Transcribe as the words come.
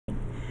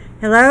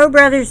Hello,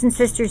 brothers and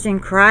sisters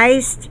in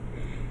Christ.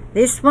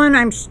 This one,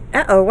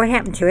 uh-oh, what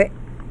happened to it?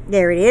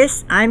 There it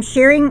is. I'm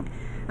sharing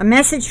a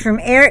message from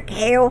Eric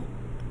Hale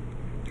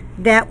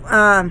that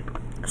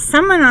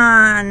someone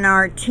on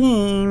our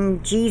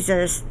team,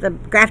 Jesus, the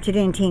grafted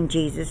in team,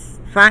 Jesus,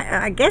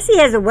 I guess he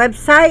has a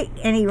website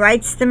and he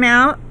writes them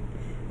out,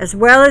 as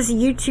well as a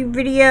YouTube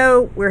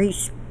video where he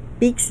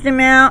speaks them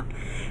out.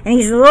 And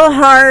he's a little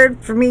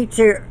hard for me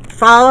to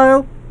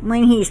follow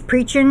when he's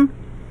preaching,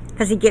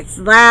 because he gets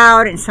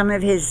loud and some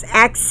of his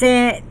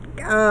accent,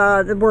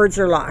 the words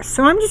are lost.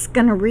 So I'm just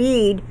going to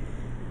read.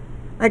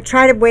 I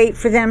try to wait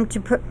for them to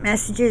put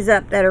messages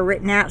up that are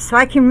written out so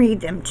I can read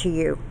them to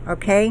you,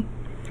 okay?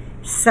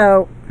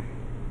 So,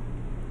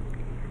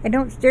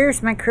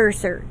 there's my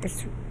cursor.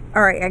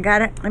 All right, I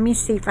got it. Let me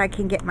see if I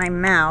can get my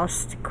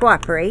mouse to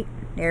cooperate.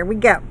 There we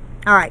go.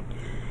 All right.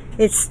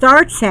 It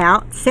starts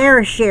out,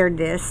 Sarah shared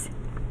this,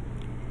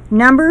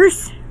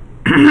 Numbers.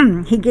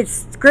 He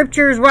gets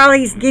scriptures while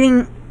he's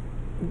getting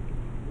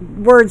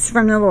words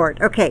from the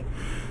Lord. Okay.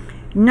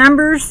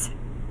 Numbers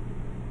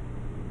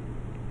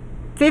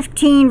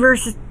 15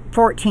 verse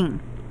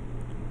 14.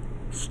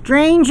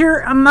 Stranger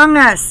among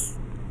us,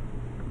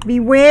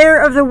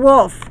 beware of the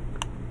wolf.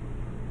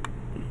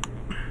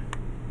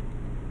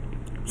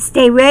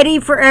 Stay ready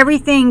for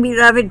everything,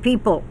 beloved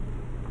people.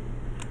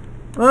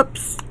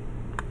 Whoops.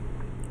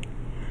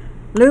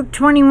 Luke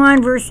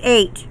 21 verse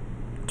 8.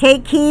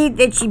 Take heed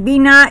that ye be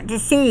not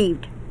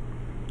deceived.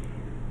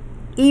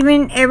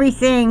 Even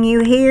everything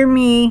you hear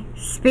me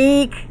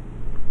speak,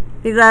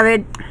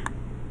 beloved.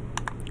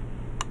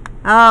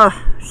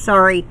 Oh,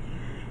 sorry.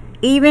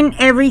 Even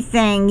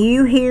everything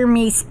you hear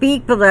me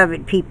speak,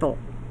 beloved people.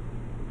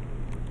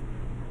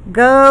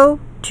 Go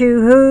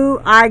to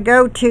who I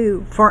go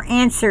to for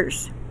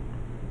answers.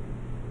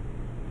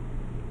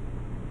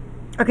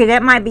 Okay,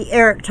 that might be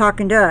Eric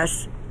talking to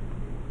us.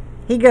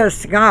 He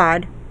goes to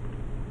God.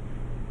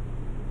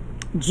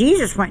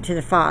 Jesus went to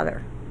the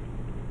Father.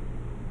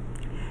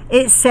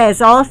 It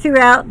says all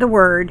throughout the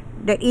Word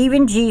that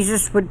even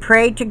Jesus would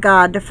pray to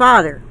God the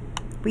Father.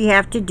 We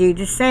have to do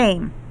the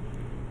same.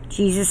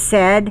 Jesus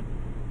said,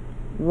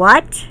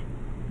 what?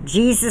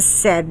 Jesus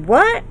said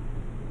what?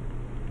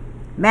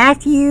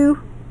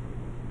 Matthew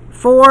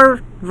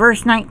 4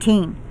 verse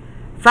 19.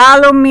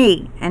 Follow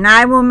me, and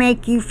I will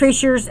make you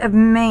fishers of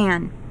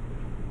men.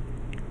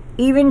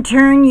 Even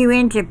turn you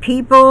into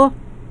people.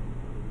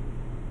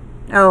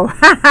 Oh,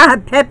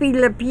 Pepe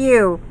Le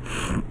Pew.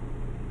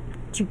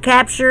 To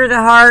capture the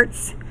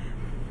hearts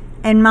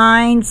and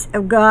minds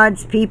of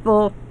God's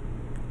people.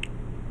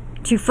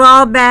 To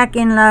fall back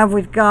in love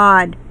with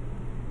God.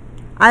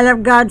 I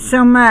love God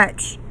so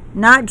much.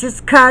 Not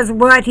just because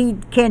what He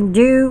can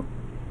do,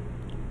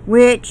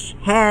 which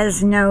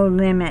has no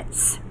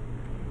limits.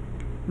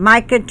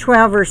 Micah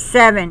 12 verse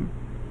 7.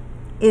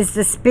 Is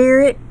the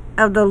Spirit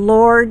of the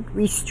Lord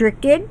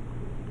restricted?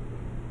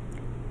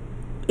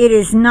 It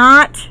is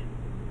not.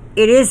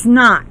 It is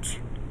not.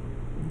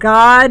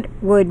 God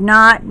would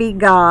not be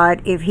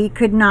God if He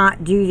could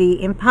not do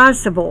the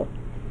impossible.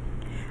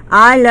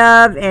 I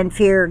love and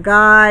fear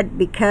God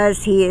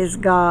because He is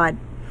God.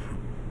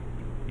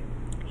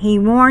 He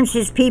warns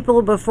His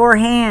people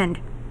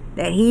beforehand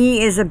that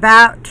He is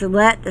about to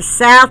let the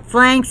south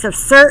flanks of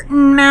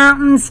certain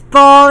mountains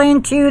fall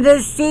into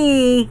the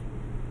sea.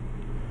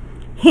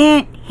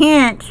 Hint,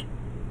 hint.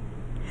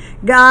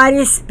 God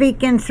is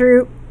speaking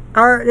through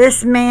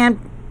this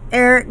man,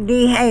 Eric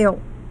D. Hale.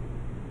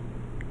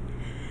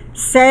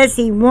 Says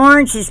he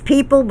warns his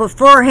people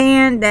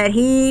beforehand that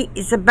he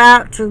is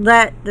about to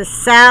let the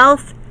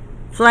south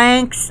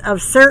flanks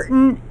of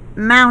certain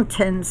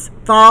mountains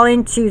fall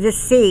into the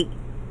sea.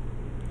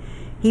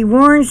 He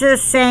warns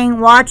us saying,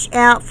 watch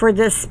out for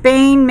the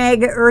Spain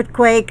mega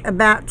earthquake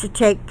about to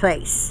take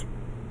place.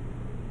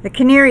 The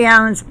Canary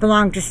Islands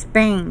belong to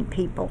Spain,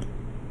 people.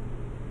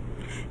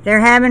 They're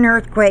having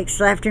earthquakes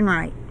left and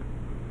right.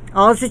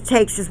 All it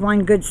takes is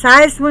one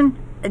good-sized one,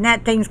 and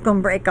that thing's going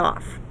to break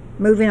off.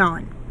 Moving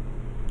on.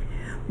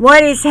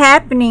 What is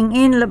happening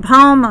in La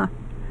Palma?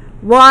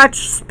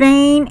 Watch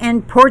Spain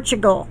and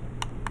Portugal.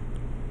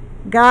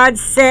 God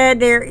said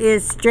there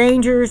is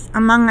strangers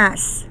among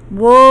us.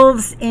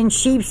 Wolves in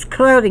sheep's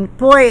clothing.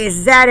 Boy,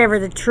 is that ever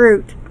the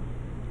truth.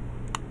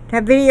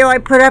 That video I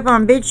put up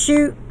on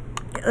BitChute,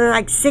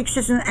 like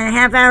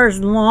 6.5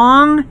 hours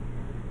long,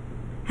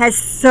 has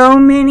so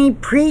many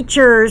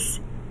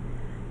preachers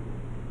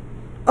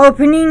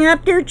opening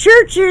up their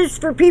churches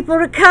for people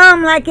to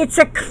come like it's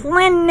a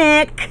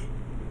clinic.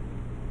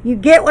 You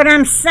get what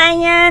I'm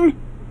saying?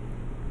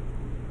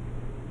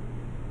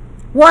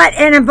 What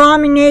an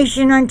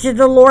abomination unto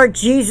the Lord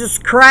Jesus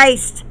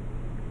Christ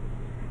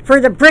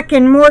for the brick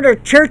and mortar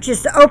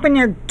churches to open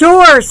their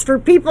doors for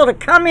people to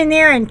come in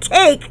there and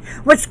take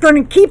what's going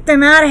to keep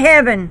them out of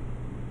heaven.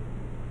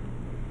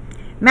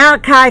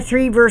 Malachi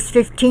 3 verse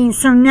 15.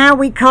 So now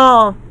we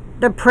call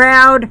the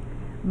proud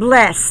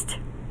blessed.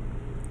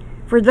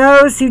 For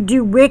those who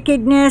do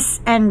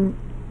wickedness and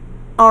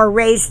are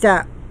raised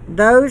up.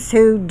 Those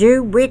who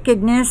do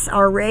wickedness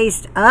are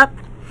raised up.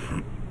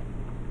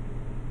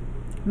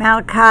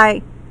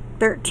 Malachi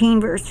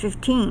 13 verse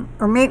 15.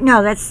 Or maybe,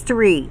 no, that's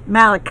 3.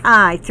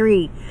 Malachi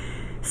 3.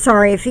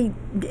 Sorry if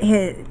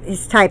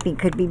his typing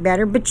could be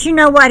better. But you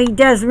know what? He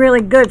does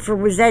really good for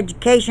his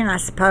education, I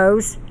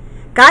suppose.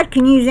 God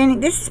can use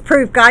this is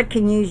proof God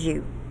can use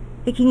you.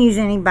 He can use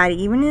anybody,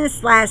 even in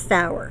this last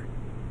hour.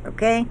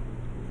 Okay?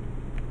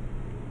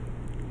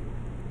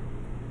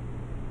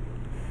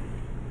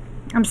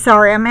 I'm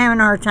sorry, I'm having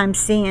a hard time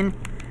seeing.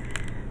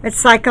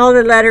 It's like all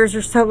the letters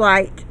are so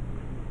light.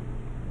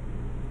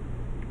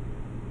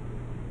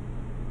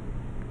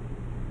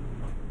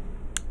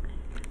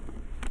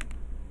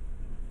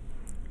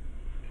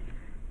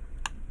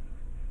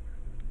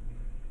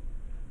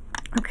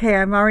 Okay,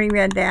 I've already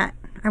read that.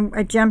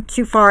 I jumped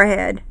too far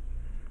ahead.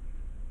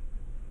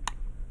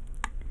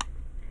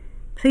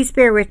 Please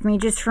bear with me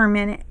just for a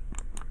minute.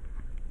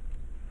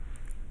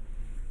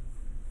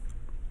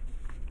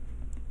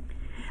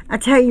 I'll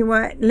tell you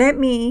what, let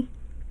me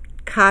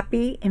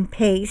copy and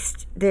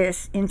paste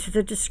this into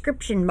the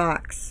description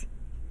box.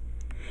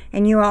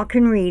 And you all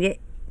can read it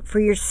for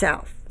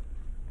yourself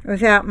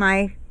without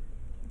my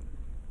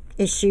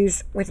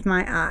issues with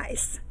my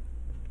eyes.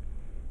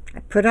 I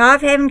put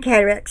off having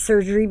cataract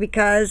surgery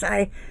because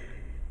I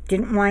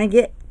didn't want to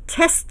get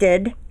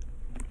tested.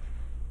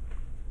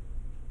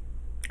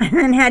 And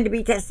then had to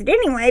be tested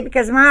anyway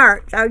because of my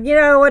heart. So, you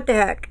know, what the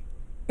heck.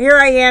 Here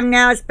I am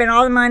now. I spent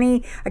all the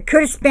money I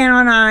could have spent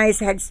on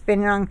eyes. I had to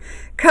spend it on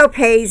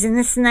co-pays and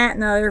this and that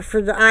and the other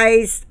for the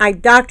eyes, eye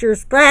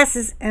doctor's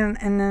glasses, and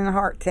then the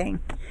heart thing.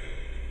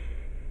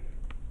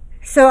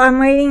 So I'm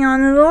waiting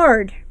on the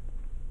Lord.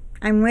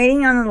 I'm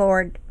waiting on the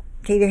Lord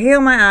to either heal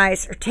my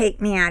eyes or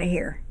take me out of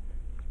here.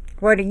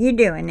 What are you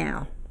doing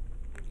now?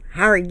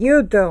 How are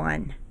you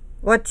doing?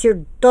 What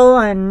you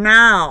doing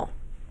now?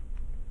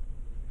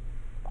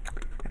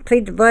 I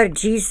plead the blood of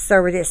Jesus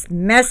over this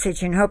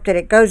message and hope that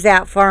it goes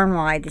out far and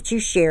wide, that you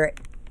share it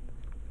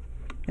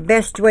the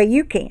best way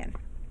you can.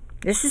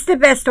 This is the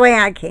best way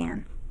I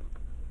can.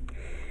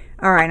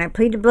 All right, I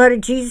plead the blood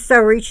of Jesus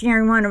over each and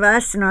every one of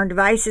us and our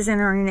devices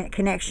and our internet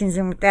connections.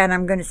 And with that,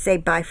 I'm going to say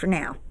bye for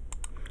now.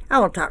 I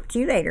will talk to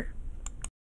you later.